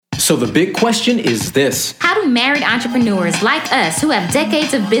So the big question is this. How do married entrepreneurs like us who have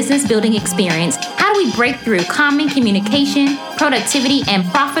decades of business building experience, how do we break through common communication, productivity, and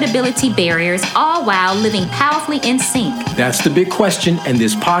profitability barriers, all while living powerfully in sync? That's the big question, and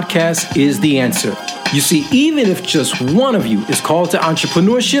this podcast is the answer. You see, even if just one of you is called to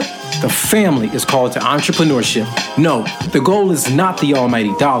entrepreneurship, the family is called to entrepreneurship. No, the goal is not the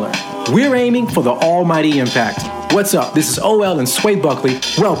almighty dollar. We're aiming for the almighty impact. What's up? This is OL and Sway Buckley.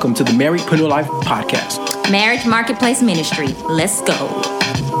 Welcome to the Marriedpreneur Life Podcast. Marriage Marketplace Ministry. Let's go.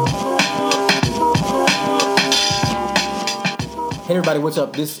 Hey everybody, what's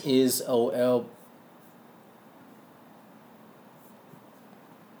up? This is OL.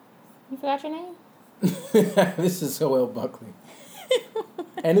 You forgot your name? This is OL Buckley.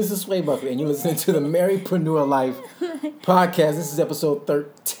 And this is Sway Buckley, and you're listening to the Marriedpreneur Life Podcast. This is episode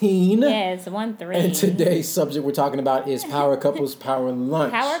 13. Yes, 1-3. And today's subject we're talking about is Power Couples, Power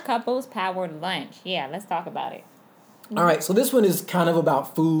Lunch. Power Couples, Power Lunch. Yeah, let's talk about it. All right, so this one is kind of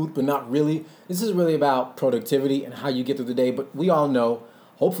about food, but not really. This is really about productivity and how you get through the day. But we all know,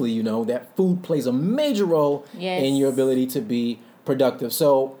 hopefully you know, that food plays a major role in your ability to be productive.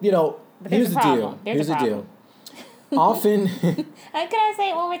 So, you know, here's the deal. Here's the deal. Often... Can I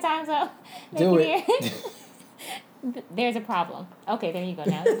say it one more time so do it. There's a problem. Okay, there you go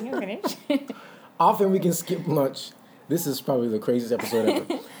now. You're finished. Often we can skip lunch. This is probably the craziest episode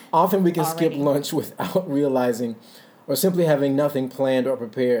ever. Often we can skip lunch without realizing or simply having nothing planned or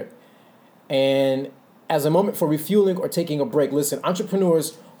prepared. And as a moment for refueling or taking a break, listen,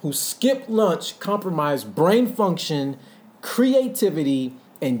 entrepreneurs who skip lunch compromise brain function, creativity,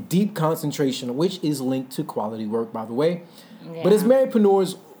 and deep concentration, which is linked to quality work, by the way. Yeah. But as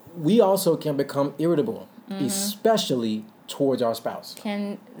marriedpreneurs, we also can become irritable, especially towards our spouse.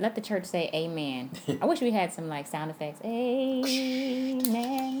 Can let the church say amen. I wish we had some like sound effects. Amen.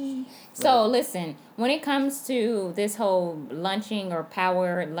 So listen, when it comes to this whole lunching or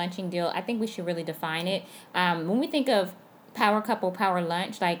power lunching deal, I think we should really define it. When we think of power couple, power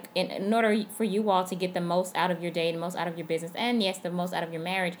lunch, like in order for you all to get the most out of your day, the most out of your business, and yes, the most out of your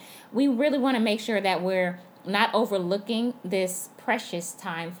marriage, we really want to make sure that we're not overlooking this precious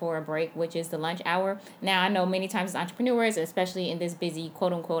time for a break, which is the lunch hour. Now, I know many times as entrepreneurs, especially in this busy,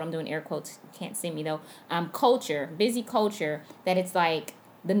 quote unquote, I'm doing air quotes, can't see me though, busy culture, that it's like,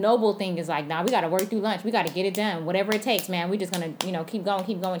 the noble thing is like, nah, we got to work through lunch. We got to get it done. Whatever it takes, man. We just going to, keep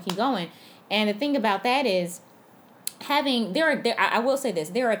going. And the thing about that is, I will say this,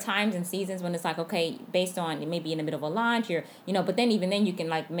 there are times and seasons when it's like, okay, based on it may be in the middle of a launch, but then even then you can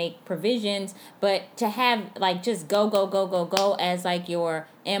like make provisions, but to have like just go as like your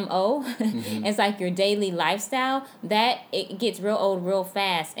MO, it's like your daily lifestyle, that it gets real old real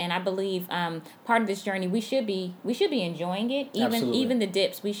fast. And I believe part of this journey we should be enjoying it, even the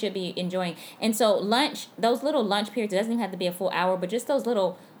dips we should be enjoying. And so lunch, those little lunch periods, it doesn't even have to be a full hour, but just those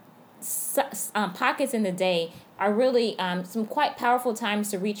little pockets in the day are really some quite powerful times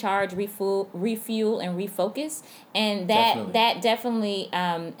to recharge, refuel, and refocus. And that definitely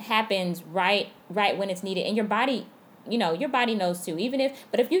happens right when it's needed. And your body, your body knows too.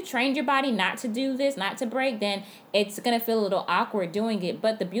 But if you trained your body not to do this, not to break, then it's going to feel a little awkward doing it.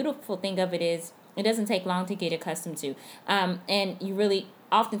 But the beautiful thing of it is it doesn't take long to get accustomed to. And you really...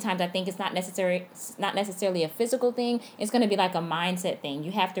 Oftentimes, I think it's not necessarily a physical thing. It's going to be like a mindset thing.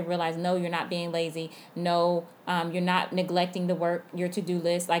 You have to realize, no, you're not being lazy. No, you're not neglecting the work, your to-do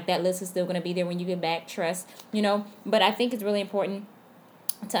list. Like that list is still going to be there when you get back. Trust, But I think it's really important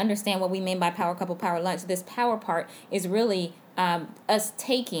to understand what we mean by power couple, power lunch. This power part is really us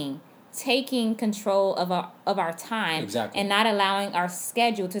taking control of our time, and not allowing our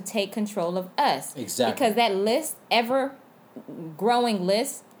schedule to take control of us. Exactly. Because that list growing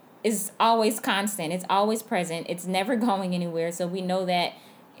list is always constant. It's always present. It's never going anywhere. So we know that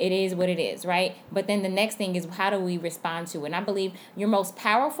it is what it is, right? But then the next thing is, how do we respond to it? And I believe you're most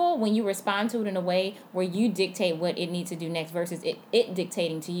powerful when you respond to it in a way where you dictate what it needs to do next versus it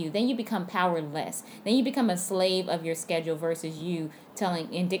dictating to you. Then you become powerless. Then you become a slave of your schedule versus you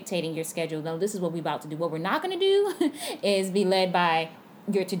telling and dictating your schedule. No, this is what we're about to do. What we're not going to do is be led by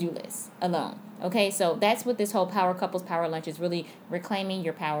your to-do list alone. Okay, so that's what this whole Power Couples, Power Lunch is really reclaiming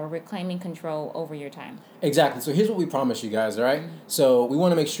your power, reclaiming control over your time. Exactly. So here's what we promise you guys, all right? So we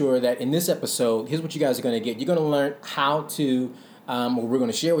want to make sure that in this episode, here's what you guys are going to get. You're going to learn how to, or we're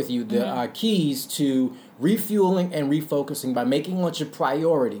going to share with you the keys to refueling and refocusing by making lunch a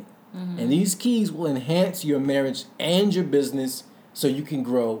priority. And these keys will enhance your marriage and your business so you can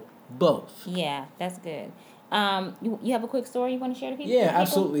grow both. Yeah, that's good. You have a quick story you want to share to people? Yeah,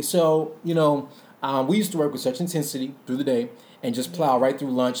 absolutely. So, we used to work with such intensity through the day, and just plow right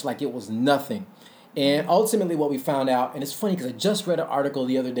through lunch like it was nothing. And ultimately what we found out, and it's funny because I just read an article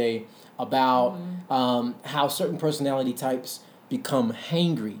the other day about how certain personality types become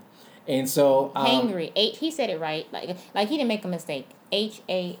hangry. And so hangry. He said it right. Like he didn't make a mistake.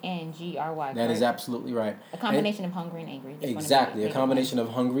 HANGRY. That is absolutely right. A combination of hungry and angry. Exactly, a combination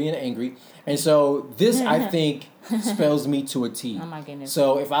of hungry and angry. And so this, I think, spells me to a T. Oh my goodness.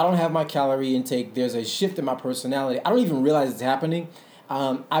 So if I don't have my calorie intake, there's a shift in my personality. I don't even realize it's happening.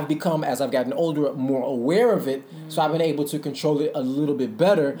 I've become, as I've gotten older, more aware of it. So I've been able to control it a little bit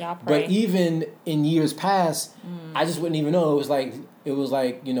better. But even in years past, I just wouldn't even know. It was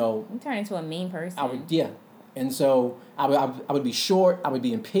like you turn into a mean person. And so I would be short, I would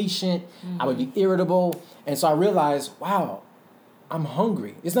be impatient, I would be irritable. And so I realized, wow, I'm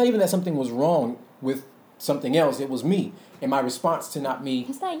hungry. It's not even that something was wrong with something else. It was me. And my response to not me.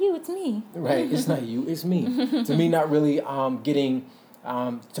 It's not you, it's me. Right, it's not you, it's me. To me not really getting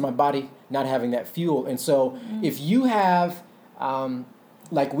to my body, not having that fuel. And so if you have,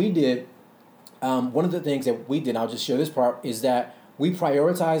 like we did, one of the things that we did, I'll just share this part, is that we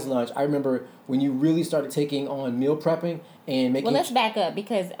prioritize lunch. I remember when you really started taking on meal prepping and making... Well, let's back up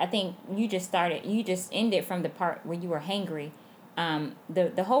because I think you just ended from the part where you were hangry.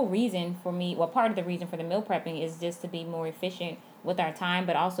 The whole reason for me, part of the reason for the meal prepping is just to be more efficient with our time,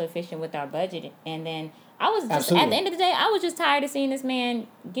 but also efficient with our budget. And then I was just, at the end of the day, I was just tired of seeing this man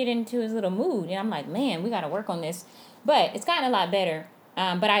get into his little mood. And I'm like, man, we got to work on this. But it's gotten a lot better.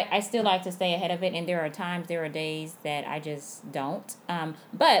 But I still like to stay ahead of it, and there are days that I just don't.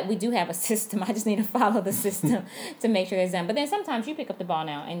 But we do have a system. I just need to follow the system to make sure it's done. But then sometimes you pick up the ball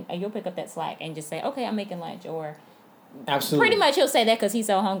now, and you'll pick up that slack and just say, okay, I'm making lunch. Or absolutely, pretty much he'll say that because he's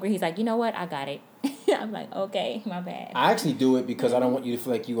so hungry. He's like, you know what? I got it. I'm like, okay, my bad. I actually do it because I don't want you to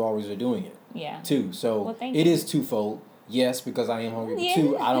feel like you always are doing it. Yeah. Too. So it is twofold. Yes, because I am hungry. But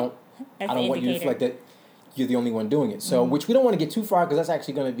two, I don't want you to feel like that you're the only one doing it. So, which we don't want to get too far because that's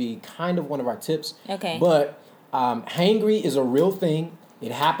actually going to be kind of one of our tips. Okay. But hangry is a real thing.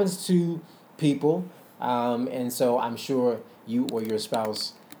 It happens to people. And so I'm sure you or your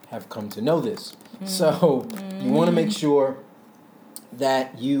spouse have come to know this. So you want to make sure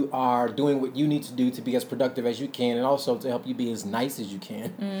that you are doing what you need to do to be as productive as you can and also to help you be as nice as you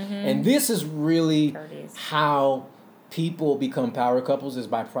can. And this is really how people become power couples, is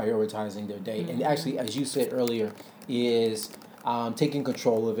by prioritizing their day. And actually, as you said earlier, is taking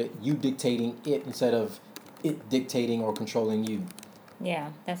control of it, you dictating it instead of it dictating or controlling you. Yeah,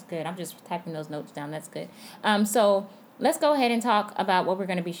 that's good. I'm just typing those notes down. That's good. So let's go ahead and talk about what we're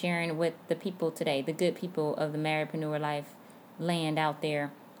going to be sharing with the people today, the good people of the Marriedpreneur Life land out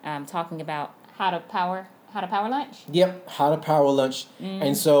there, talking about how to power lunch. Yep, how to power lunch.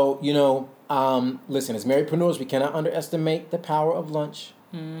 And so, listen, as marriedpreneurs, we cannot underestimate the power of lunch.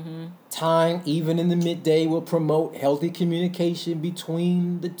 Time, even in the midday, will promote healthy communication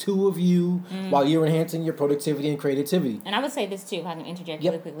between the two of you while you're enhancing your productivity and creativity. And I would say this too, if I can interject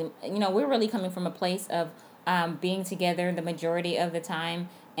really quickly. We're really coming from a place of being together the majority of the time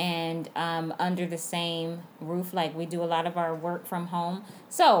and under the same roof. Like, we do a lot of our work from home.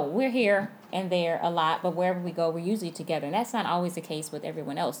 So we're here and there a lot, but wherever we go, we're usually together. And that's not always the case with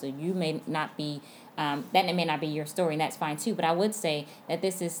everyone else. So you may not be, that may not be your story, and that's fine too. But I would say that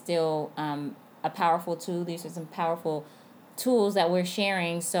this is still a powerful tool. These are some powerful tools that we're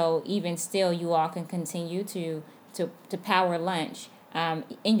sharing. So even still, you all can continue to power lunch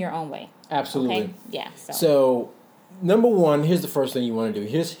in your own way. Absolutely. Okay? Yeah. So number one, here's the first thing you want to do.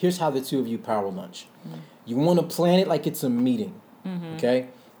 Here's how the two of you power lunch. You want to plan it like it's a meeting. Okay?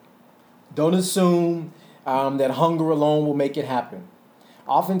 Don't assume that hunger alone will make it happen.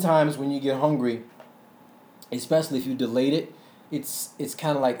 Oftentimes when you get hungry, especially if you delayed it, it's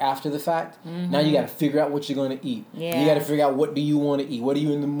kind of like after the fact. Now you got to figure out what you're going to eat. Yeah. You got to figure out, what do you want to eat? What are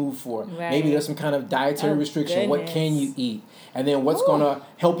you in the mood for? Right. Maybe there's some kind of dietary restriction. Goodness. What can you eat? And then what's going to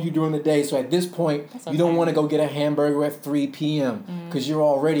help you during the day? So at this point, you don't want to go get a hamburger at 3 p.m. because you're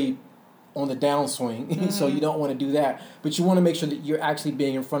already on the downswing. So you don't want to do that. But you want to make sure that you're actually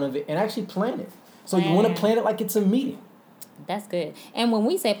being in front of it and actually plan it. So you want to plan it like it's a meeting. That's good. And when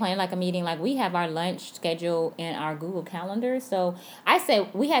we say plan like a meeting, like, we have our lunch schedule in our Google Calendar. So I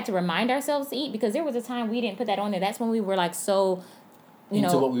said we had to remind ourselves to eat because there was a time we didn't put that on there. That's when we were like so,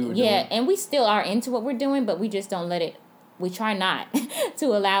 into what we were doing. Yeah, and we still are into what we're doing, but we just don't let it we try not to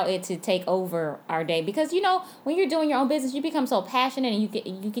allow it to take over our day, because when you're doing your own business, you become so passionate, and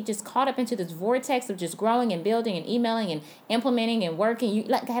you get just caught up into this vortex of just growing and building and emailing and implementing and working. You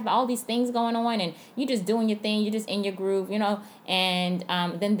have all these things going on, and you're just doing your thing. You're just in your groove, and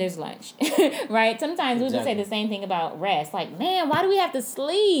then there's lunch, right? Sometimes we just say the same thing about rest. Like, man, why do we have to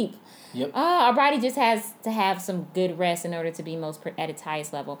sleep? Yep. Our body just has to have some good rest in order to be at its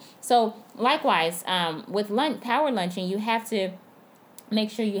highest level. So likewise, with power lunching, you have to make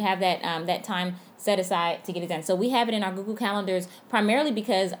sure you have that time set aside to get it done. So we have it in our Google Calendars primarily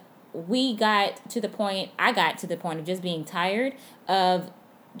because I got to the point of just being tired of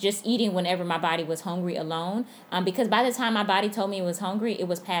just eating whenever my body was hungry alone. Because by the time my body told me it was hungry, it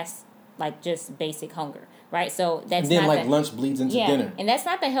was past just basic hunger. Right, so that's and then lunch bleeds into dinner, and that's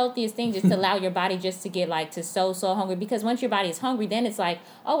not the healthiest thing. Just to allow your body just to get to so hungry, because once your body is hungry, then it's like,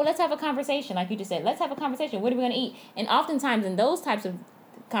 oh, well, let's have a conversation, like you just said. Let's have a conversation. What are we going to eat? And oftentimes in those types of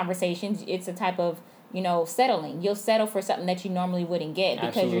conversations, it's a type of settling. You'll settle for something that you normally wouldn't get because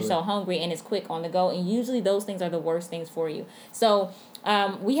Absolutely. You're so hungry and it's quick on the go. And usually those things are the worst things for you. So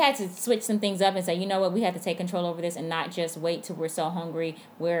we had to switch some things up and say, you know what, we have to take control over this and not just wait till we're so hungry.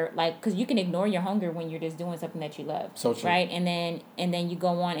 Because you can ignore your hunger when you're just doing something that you love. So true. Right? And then you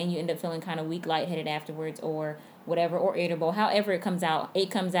go on and you end up feeling kind of weak, lightheaded afterwards, or whatever, or irritable. However it comes out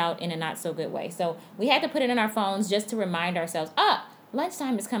in a not so good way. So we had to put it in our phones just to remind ourselves,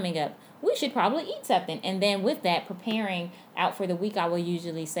 lunchtime is coming up. We should probably eat something. And then with that, preparing out for the week, I will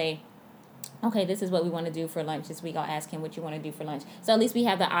usually say, okay, this is what we want to do for lunch this week. I'll ask him what you want to do for lunch. So at least we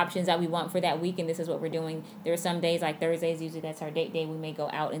have the options that we want for that week, and this is what we're doing. There are some days, like Thursdays, usually that's our date day. We may go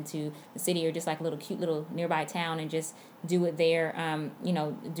out into the city or just a little cute little nearby town and just do it there,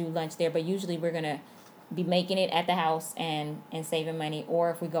 do lunch there. But usually we're going to be making it at the house and saving money.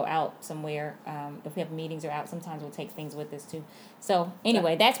 Or if we go out somewhere, if we have meetings or out, sometimes we'll take things with us too. So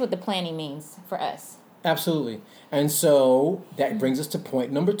anyway, that's what the planning means for us. Absolutely. And so that brings us to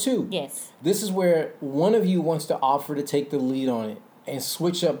point number 2. Yes. This is where one of you wants to offer to take the lead on it and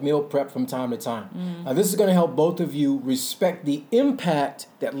switch up meal prep from time to time. Mm-hmm. Now, this is going to help both of you respect the impact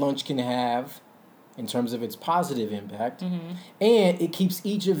that lunch can have in terms of its positive impact. Mm-hmm. And it keeps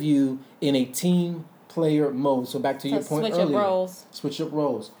each of you in a team player mode. So back to your point earlier. Switch up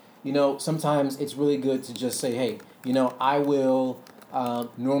roles. Sometimes it's really good to just say, hey, I will...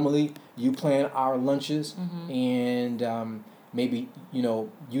 normally you plan our lunches, mm-hmm. and maybe you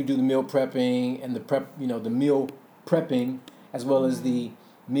do the meal prepping and the meal prepping as well mm-hmm. as the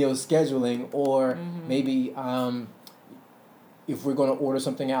meal scheduling, or mm-hmm. maybe if we're going to order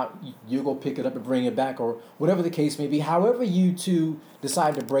something out, you go pick it up and bring it back, or whatever the case may be. However you two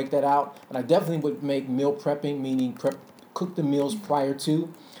decide to break that out, and I definitely would make meal prepping, meaning cook the meals prior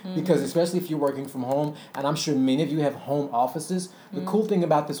to. Mm-hmm. Because especially if you're working from home, and I'm sure many of you have home offices, the mm-hmm. cool thing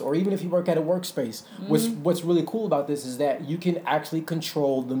about this, or even if you work at a workspace, mm-hmm. what's really cool about this is that you can actually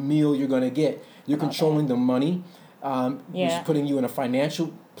control the meal you're going to get. You're controlling the money, which is putting you in a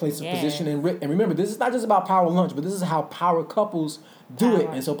financial position. And remember, this is not just about power lunch, but this is how power couples do it.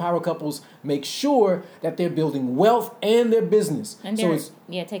 And so power couples make sure that they're building wealth and their business. And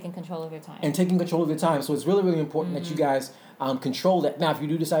they're taking control of their time. And taking control of their time. So it's really, really important mm-hmm. that you guys control that. Now, if you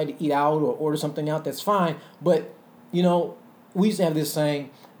do decide to eat out or order something out, that's fine. But, we used to have this saying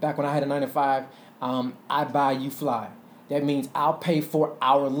back when I had a 9-to-5, I buy, you fly. That means I'll pay for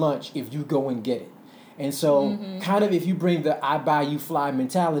our lunch if you go and get it. And so mm-hmm. kind of if you bring the I buy, you fly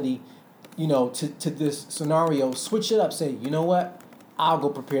mentality, to this scenario, switch it up. Say, you know what? I'll go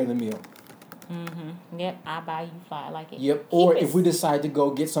prepare the meal. Mm-hmm. Yep, I buy, you fly. I like it. Yep. Or if we decide to go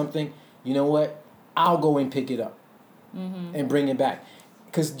get something, you know what? I'll go and pick it up. Mm-hmm. And bring it back,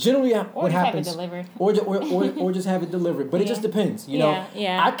 because generally what happens, have it delivered. or just have it delivered. But it just depends,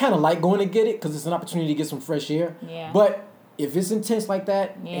 Yeah. I kind of like going to get it because it's an opportunity to get some fresh air. Yeah. But if it's intense like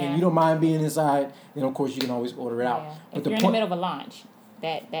that and you don't mind being inside, then of course you can always order it out. Yeah. But if you're in the middle of a launch,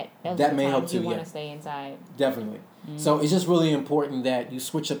 that may help too. You want to stay inside. Definitely. Mm-hmm. So it's just really important that you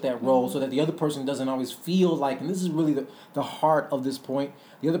switch up that role mm-hmm. so that the other person doesn't always feel like, and this is really the heart of this point,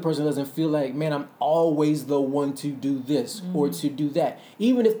 the other person doesn't feel like, man, I'm always the one to do this mm-hmm. or to do that.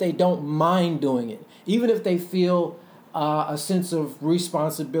 Even if they don't mind doing it, even if they feel a sense of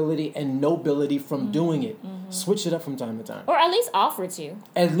responsibility and nobility from mm-hmm. doing it, mm-hmm. switch it up from time to time. Or at least offer to.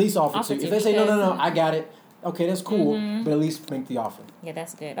 At least offer to. If they say, no, I got it, okay, that's cool, mm-hmm. but at least make the offer. Yeah,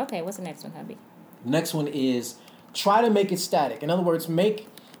 that's good. Okay, what's the next one, hubby? Next one is try to make it static. In other words, make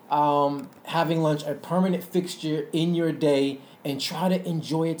having lunch a permanent fixture in your day and try to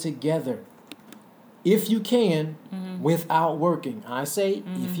enjoy it together. If you can, mm-hmm. without working. I say,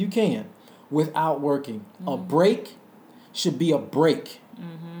 mm-hmm. if you can, without working. Mm-hmm. A break should be a break.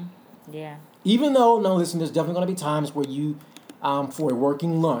 Yeah. Even though, no, listen, there's definitely going to be times where you, for a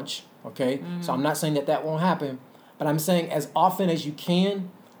working lunch, okay? So I'm not saying that won't happen, but I'm saying as often as you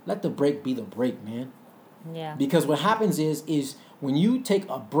can, let the break be the break, man. Yeah. Because what happens is when you take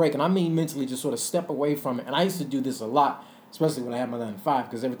a break, and I mean mentally just sort of step away from it, and I used to do this a lot, especially when I had my 9 to 5,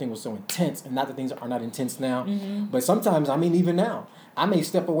 because everything was so intense, and not that things are not intense now, but sometimes, I mean even now, I may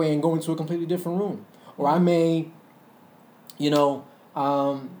step away and go into a completely different room. Or I may,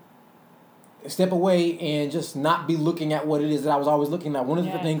 step away and just not be looking at what it is that I was always looking at. One of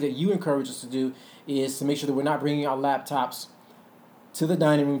the things that you encourage us to do is to make sure that we're not bringing our laptops to the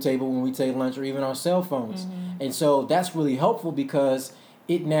dining room table when we take lunch, or even our cell phones. And so that's really helpful because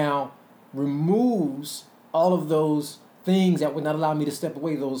it now removes all of those things that would not allow me to step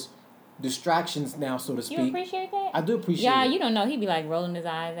away, those distractions now, so to speak. You appreciate that? I do appreciate it. Yeah, you don't know. He'd be like rolling his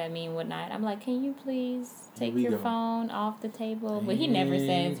eyes at me and whatnot. I'm like, can you please take your phone off the table? But he never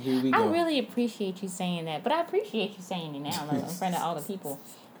says, I really appreciate you saying that. But I appreciate you saying it now, like, in front of all the people.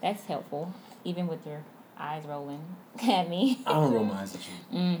 That's helpful, even with your eyes rolling at me. I don't roll my eyes at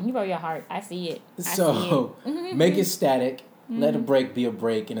you. You roll your heart. I see it. Make it static. Let a break be a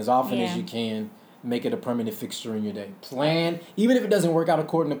break. And as often as you can, make it a permanent fixture in your day. Plan, even if it doesn't work out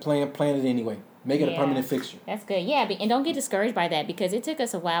according to plan it anyway. Make it a permanent fixture. That's good. Yeah, and don't get discouraged by that, because it took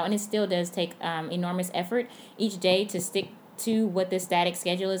us a while, and it still does take enormous effort each day to stick to what this static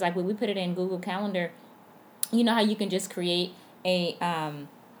schedule is. Like when we put it in Google Calendar, you know how you can just create an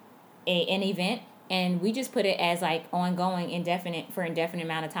event, and we just put it as like ongoing, indefinite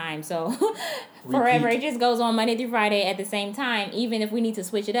amount of time. So forever, it just goes on Monday through Friday at the same time. Even if we need to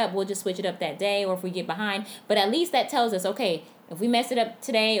switch it up, we'll just switch it up that day, or if we get behind. But at least that tells us, okay, if we messed it up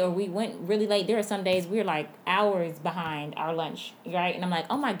today or we went really late, there are some days we're like hours behind our lunch, right? And I'm like,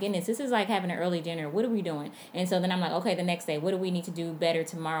 oh my goodness, this is like having an early dinner. What are we doing? And so then I'm like, okay, the next day, what do we need to do better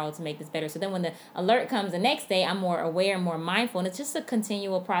tomorrow to make this better? So then when the alert comes the next day, I'm more aware, more mindful. And it's just a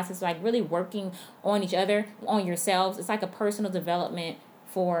continual process, like really working on each other, on yourselves. It's like a personal development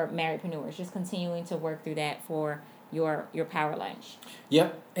for marriedpreneurs, just continuing to work through that for your power lunch.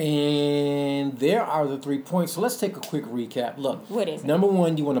 Yep. And there are the 3 points. So let's take a quick recap. Look. What is it? Number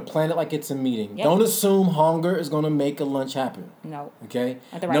 1, you want to plan it like it's a meeting. Yep. Don't assume hunger is going to make a lunch happen. No. Okay?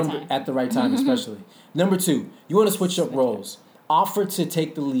 At the right time. At the right time, especially. Number 2, you want to switch up roles. Offer to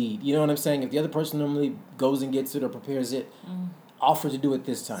take the lead. You know what I'm saying? If the other person normally goes and gets it or prepares it, offer to do it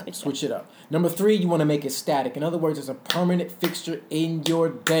this time. Switch it up. Number 3, you want to make it static. In other words, it's a permanent fixture in your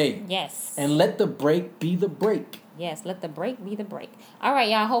day. Yes. And let the break be the break. Yes, let the break be the break. All right,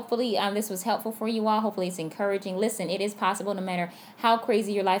 y'all. Hopefully this was helpful for you all. Hopefully it's encouraging. Listen, it is possible, no matter how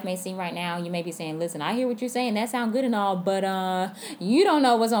crazy your life may seem right now. You may be saying, listen, I hear what you're saying. That sounds good and all, but you don't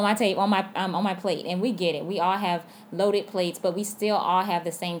know what's on my plate. And we get it. We all have loaded plates, but we still all have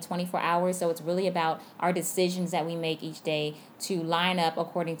the same 24 hours. So it's really about our decisions that we make each day to line up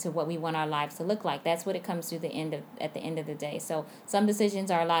according to what we want our lives to look like. That's what it comes to at the end of the day. So some decisions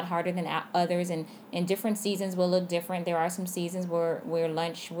are a lot harder than others, and different seasons will look different. There are some seasons where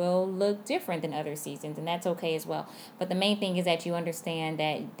lunch will look different than other seasons, and that's okay as well. But the main thing is that you understand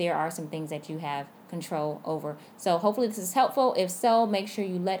that there are some things that you have control over. So hopefully this is helpful. If so, make sure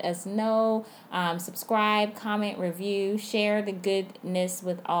you let us know. Subscribe, comment, review, share the goodness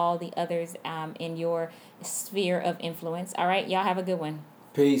with all the others in your sphere of influence. All right, y'all have a good one.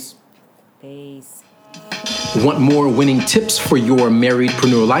 Peace. Want more winning tips for your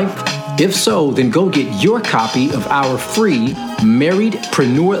marriedpreneur life? If so, then go get your copy of our free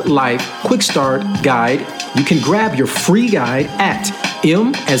Marriedpreneur Life Quick Start Guide. You can grab your free guide at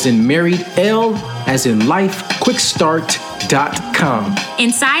M as in married, L as in life, quickstart.com.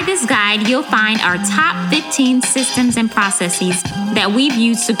 Inside this guide, you'll find our top 15 systems and processes that we've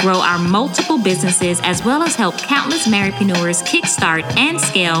used to grow our multiple businesses, as well as help countless marriedpreneurs kickstart and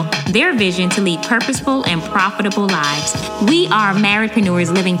scale their vision to lead purposeful and profitable lives. We are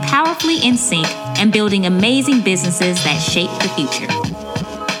marriedpreneurs living powerfully in sync and building amazing businesses that shape the future.